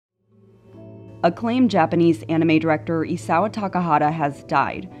Acclaimed Japanese anime director Isao Takahata has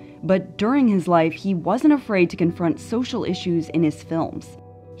died, but during his life, he wasn't afraid to confront social issues in his films.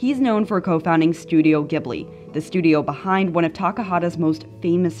 He's known for co-founding Studio Ghibli, the studio behind one of Takahata's most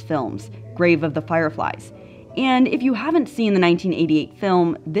famous films, Grave of the Fireflies. And if you haven't seen the 1988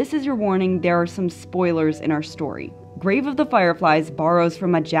 film, this is your warning, there are some spoilers in our story. Grave of the Fireflies borrows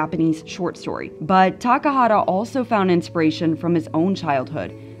from a Japanese short story, but Takahata also found inspiration from his own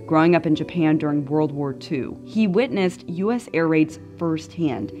childhood, growing up in Japan during World War II. He witnessed US air raids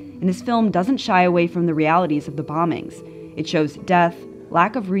firsthand, and his film doesn't shy away from the realities of the bombings. It shows death,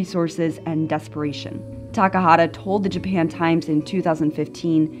 lack of resources, and desperation. Takahata told the Japan Times in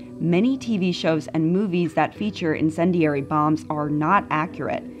 2015, "Many TV shows and movies that feature incendiary bombs are not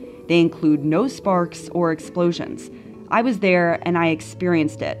accurate. They include no sparks or explosions. I was there and I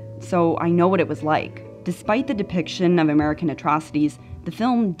experienced it, so I know what it was like." Despite the depiction of American atrocities, the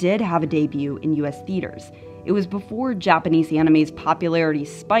film did have a debut in US theaters. It was before Japanese anime's popularity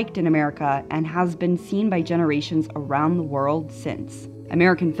spiked in America and has been seen by generations around the world since.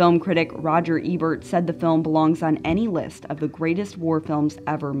 American film critic Roger Ebert said the film belongs on any list of the greatest war films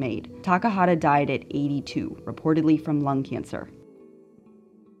ever made. Takahata died at 82, reportedly from lung cancer.